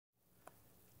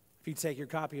If you take your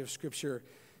copy of Scripture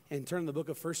and turn to the book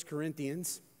of 1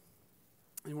 Corinthians,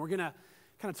 and we're going to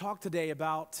kind of talk today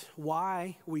about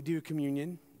why we do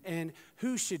communion and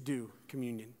who should do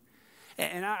communion.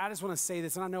 And I just want to say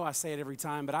this, and I know I say it every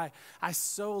time, but I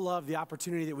so love the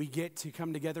opportunity that we get to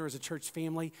come together as a church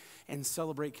family and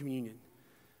celebrate communion.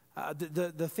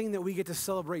 The thing that we get to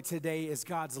celebrate today is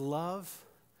God's love,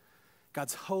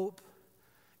 God's hope,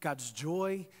 God's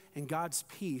joy, and God's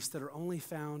peace that are only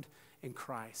found in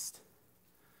Christ.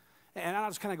 And I'll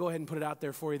just kind of go ahead and put it out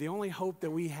there for you. The only hope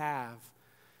that we have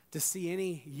to see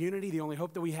any unity, the only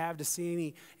hope that we have to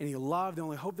see any love, the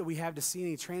only hope that we have to see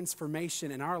any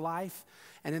transformation in our life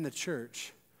and in the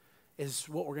church is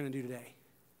what we're going to do today.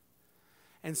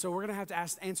 And so we're going to have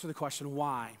to answer the question,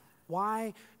 why?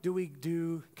 Why do we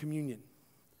do communion?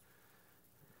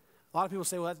 A lot of people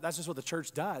say, well, that's just what the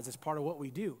church does. It's part of what we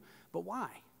do. But why?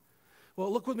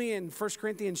 Well, look with me in 1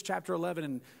 Corinthians chapter 11,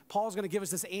 and Paul's going to give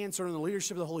us this answer in the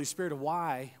leadership of the Holy Spirit of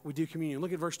why we do communion.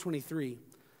 Look at verse 23.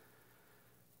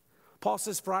 Paul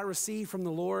says, "For I received from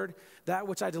the Lord that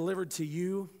which I delivered to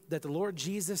you, that the Lord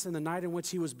Jesus, in the night in which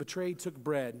he was betrayed, took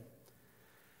bread.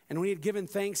 And when he had given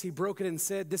thanks, he broke it and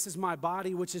said, 'This is my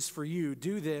body, which is for you.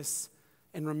 Do this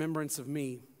in remembrance of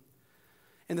me.'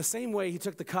 In the same way, he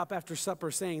took the cup after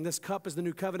supper, saying, 'This cup is the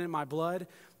new covenant in my blood.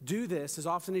 Do this as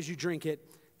often as you drink it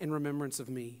in remembrance of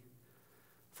me.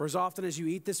 For as often as you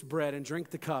eat this bread and drink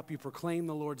the cup, you proclaim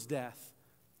the Lord's death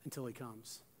until he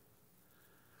comes.'"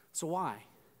 So why?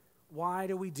 Why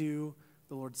do we do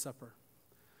the Lord's Supper?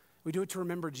 We do it to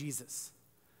remember Jesus.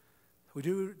 We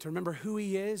do it to remember who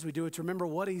he is. We do it to remember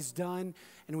what he's done.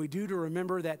 And we do to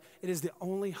remember that it is the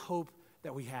only hope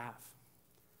that we have.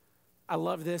 I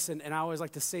love this, and I always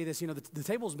like to say this, the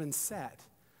table's been set.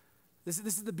 This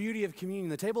is the beauty of communion.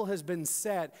 The table has been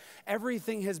set.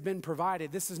 Everything has been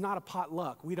provided. This is not a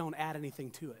potluck. We don't add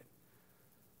anything to it.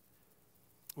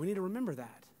 We need to remember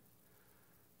that.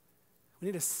 We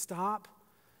need to stop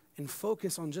and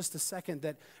focus on just a second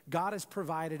that God has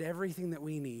provided everything that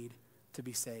we need to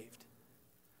be saved.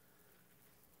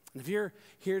 And if you're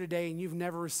here today and you've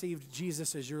never received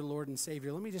Jesus as your Lord and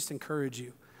Savior, let me just encourage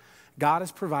you. God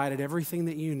has provided everything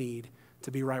that you need to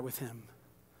be right with him.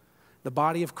 The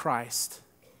body of Christ,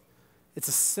 it's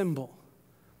a symbol.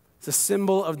 It's a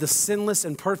symbol of the sinless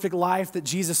and perfect life that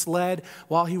Jesus led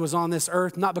while he was on this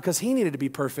earth, not because he needed to be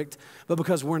perfect, but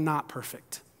because we're not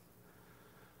perfect.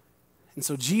 And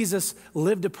so Jesus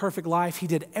lived a perfect life. He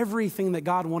did everything that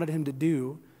God wanted him to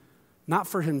do, not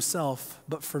for himself,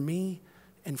 but for me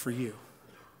and for you.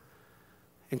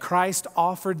 And Christ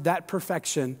offered that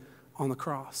perfection on the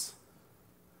cross.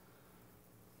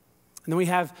 And then we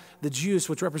have the juice,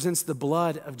 which represents the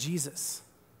blood of Jesus.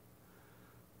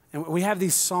 And we have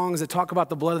these songs that talk about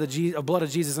the blood of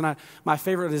Jesus. And my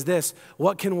favorite is this: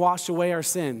 what can wash away our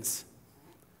sins?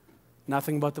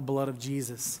 Nothing but the blood of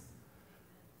Jesus.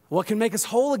 What can make us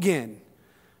whole again?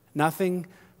 Nothing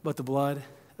but the blood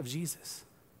of Jesus.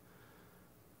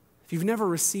 If you've never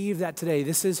received that today,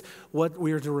 this is what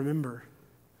we are to remember.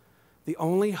 The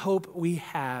only hope we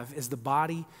have is the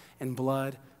body and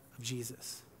blood of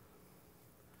Jesus.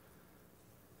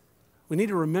 We need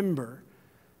to remember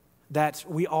that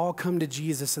we all come to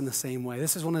Jesus in the same way.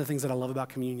 This is one of the things that I love about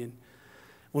communion.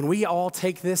 When we all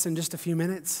take this in just a few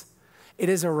minutes, it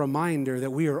is a reminder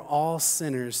that we are all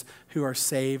sinners who are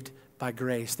saved by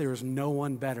grace. There is no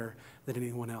one better than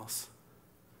anyone else.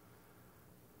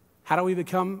 How do we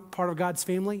become part of God's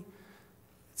family?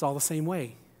 It's all the same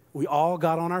way. We all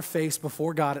got on our face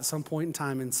before God at some point in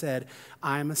time and said,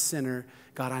 "I'm a sinner.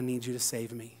 God, I need you to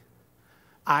save me."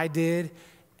 I did.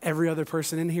 Every other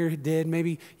person in here did.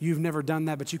 Maybe you've never done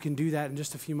that, but you can do that in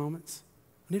just a few moments.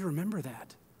 We need to remember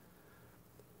that.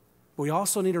 We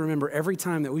also need to remember every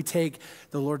time that we take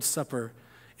the Lord's Supper,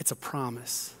 it's a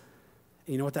promise.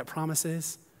 And you know what that promise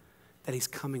is? That he's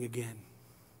coming again.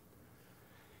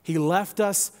 He left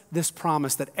us this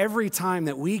promise that every time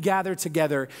that we gather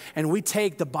together and we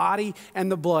take the body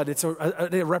and the blood, it's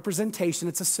a representation,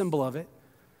 it's a symbol of it.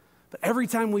 But every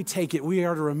time we take it, we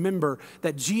are to remember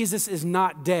that Jesus is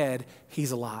not dead,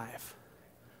 he's alive.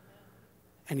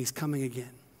 And he's coming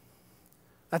again.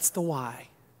 That's the why.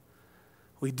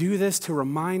 We do this to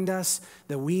remind us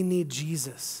that we need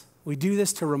Jesus. We do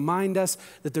this to remind us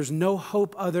that there's no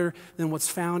hope other than what's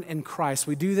found in Christ.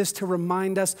 We do this to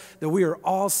remind us that we are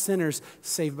all sinners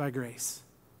saved by grace.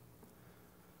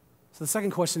 So the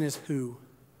second question is who?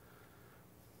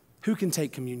 Who can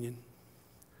take communion?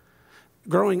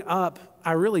 Growing up,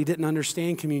 I really didn't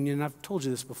understand communion, and I've told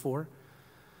you this before.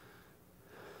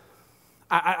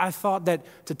 I thought that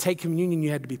to take communion, you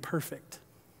had to be perfect.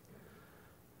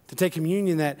 To take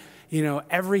communion that,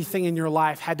 everything in your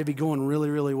life had to be going really,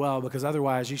 really well, because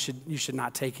otherwise you should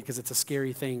not take it, because it's a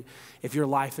scary thing if your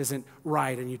life isn't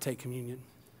right and you take communion.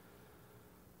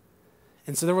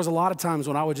 And so there was a lot of times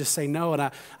when I would just say no,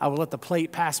 and I would let the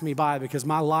plate pass me by because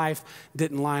my life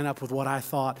didn't line up with what I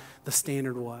thought the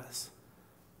standard was.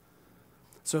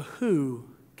 So who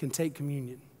can take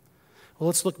communion? Well,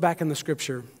 let's look back in the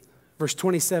scripture, verse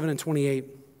 27 and 28.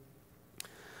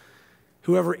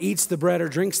 Whoever eats the bread or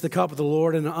drinks the cup of the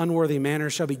Lord in an unworthy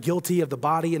manner shall be guilty of the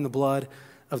body and the blood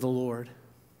of the Lord.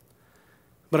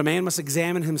 But a man must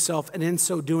examine himself, and in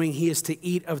so doing he is to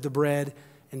eat of the bread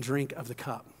and drink of the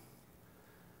cup.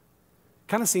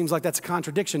 Kind of seems like that's a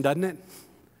contradiction, doesn't it?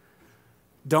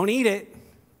 Don't eat it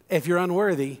if you're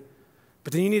unworthy,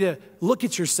 but then you need to look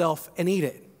at yourself and eat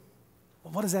it.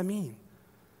 Well, what does that mean?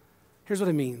 Here's what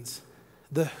it means.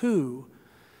 The who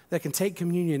that can take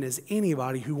communion is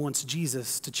anybody who wants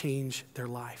Jesus to change their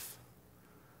life.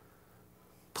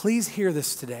 Please hear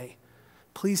this today.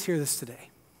 Please hear this today.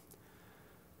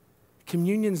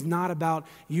 Communion's not about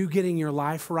you getting your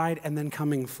life right and then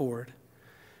coming forward.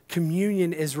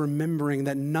 Communion is remembering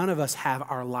that none of us have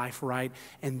our life right,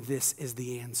 and this is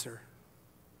the answer.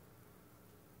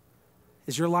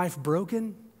 Is your life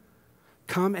broken?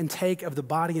 Come and take of the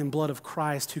body and blood of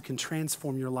Christ, who can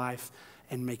transform your life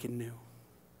and make it new.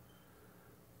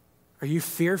 Are you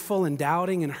fearful and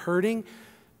doubting and hurting?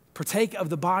 Partake of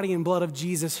the body and blood of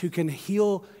Jesus, who can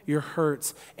heal your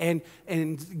hurts and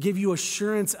give you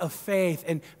assurance of faith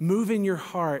and move in your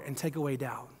heart and take away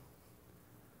doubt.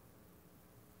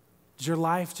 Does your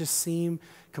life just seem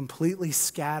completely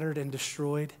scattered and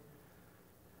destroyed?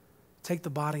 Take the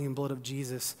body and blood of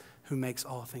Jesus, who makes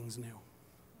all things new.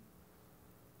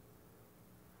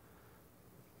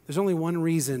 There's only one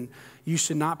reason you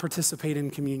should not participate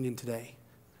in communion today,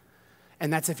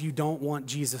 and that's if you don't want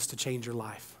Jesus to change your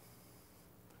life.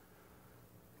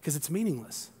 Because it's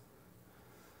meaningless.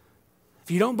 If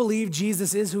you don't believe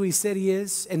Jesus is who he said he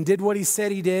is and did what he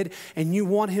said he did, and you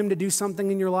want him to do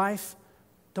something in your life,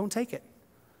 don't take it.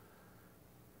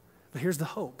 But here's the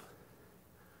hope.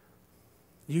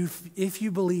 If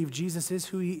you believe Jesus is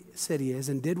who he said he is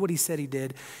and did what he said he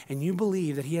did, and you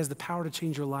believe that he has the power to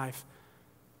change your life,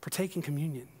 partake in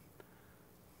communion.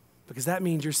 Because that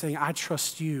means you're saying, I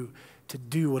trust you to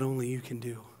do what only you can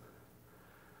do.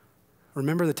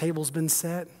 Remember, the table's been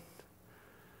set.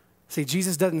 See,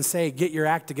 Jesus doesn't say, get your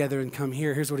act together and come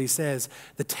here. Here's what he says.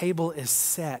 The table is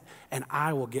set, and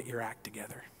I will get your act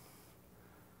together.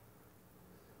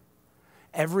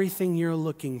 Everything you're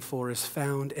looking for is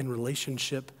found in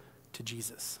relationship to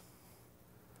Jesus.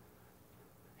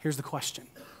 Here's the question.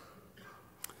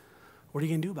 What are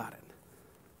you going to do about it?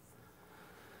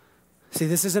 See,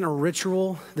 this isn't a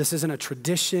ritual. This isn't a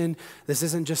tradition. This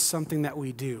isn't just something that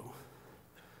we do.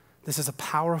 This is a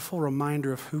powerful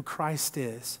reminder of who Christ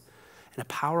is, and a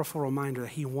powerful reminder that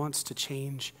he wants to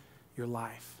change your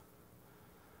life.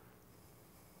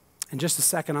 In just a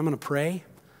second, I'm going to pray,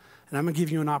 and I'm going to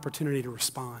give you an opportunity to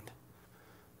respond.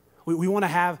 We want to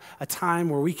have a time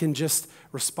where we can just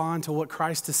respond to what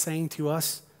Christ is saying to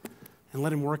us and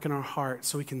let him work in our heart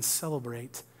so we can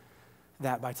celebrate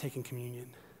that by taking communion.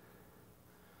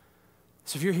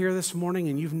 So if you're here this morning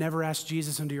and you've never asked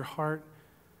Jesus into your heart,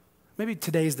 maybe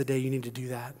today's the day you need to do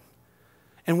that.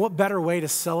 And what better way to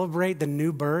celebrate the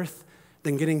new birth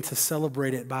than getting to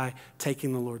celebrate it by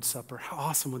taking the Lord's Supper? How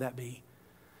awesome would that be?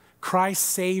 Christ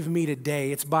saved me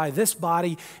today. It's by this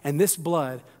body and this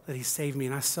blood that he saved me,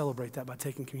 and I celebrate that by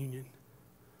taking communion.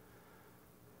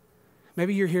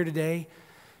 Maybe you're here today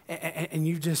and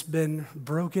you've just been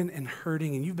broken and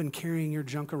hurting, and you've been carrying your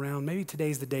junk around. Maybe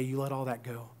today's the day you let all that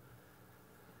go.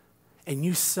 And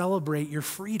you celebrate your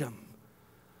freedom.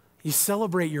 You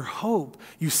celebrate your hope.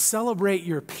 You celebrate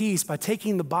your peace by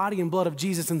taking the body and blood of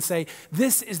Jesus and say,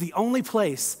 this is the only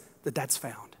place that that's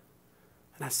found.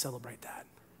 And I celebrate that.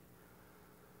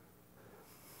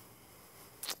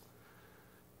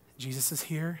 Jesus is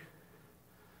here.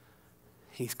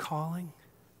 He's calling.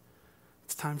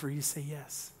 It's time for you to say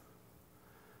yes.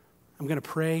 I'm going to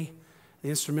pray. The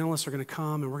instrumentalists are going to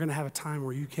come, and we're going to have a time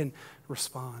where you can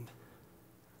respond.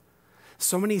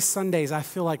 So many Sundays, I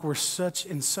feel like we're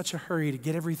in such a hurry to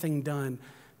get everything done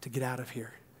to get out of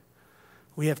here.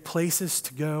 We have places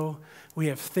to go. We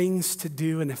have things to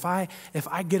do. And if I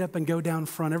get up and go down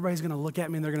front, everybody's going to look at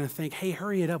me and they're going to think, hey,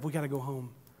 hurry it up. We got to go home.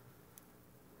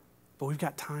 But we've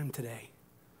got time today.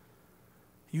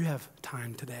 You have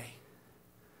time today.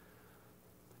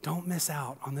 Don't miss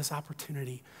out on this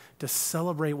opportunity to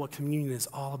celebrate what communion is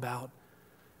all about.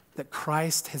 That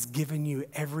Christ has given you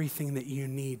everything that you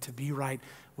need to be right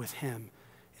with him.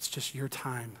 It's just your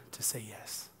time to say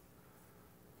yes.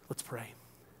 Let's pray.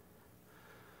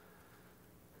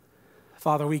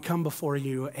 Father, we come before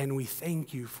you and we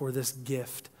thank you for this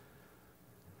gift,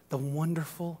 the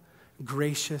wonderful,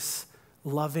 gracious,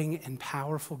 loving, and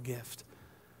powerful gift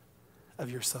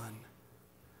of your Son.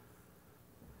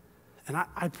 And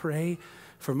I pray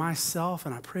for myself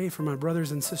and I pray for my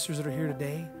brothers and sisters that are here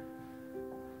today,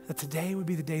 that today would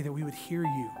be the day that we would hear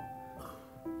you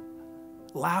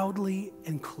loudly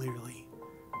and clearly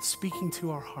speaking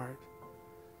to our heart.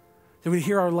 That we'd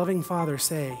hear our loving Father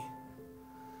say,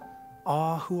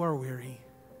 all who are weary,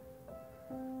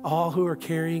 all who are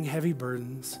carrying heavy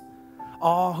burdens,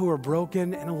 all who are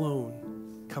broken and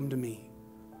alone, come to me.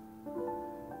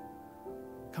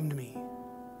 Come to me.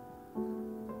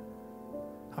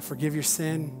 I'll forgive your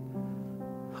sin.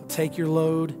 I'll take your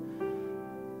load.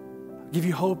 I'll give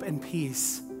you hope and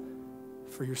peace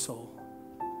for your soul.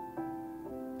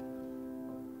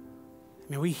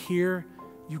 May we hear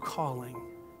you calling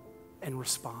and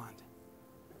respond.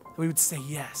 That we would say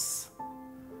yes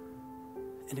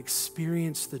and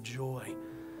experience the joy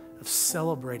of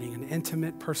celebrating an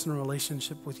intimate personal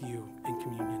relationship with you in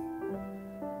communion.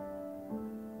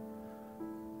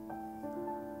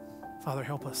 Father,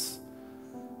 help us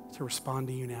to respond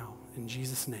to you now. In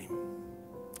Jesus' name,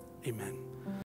 amen.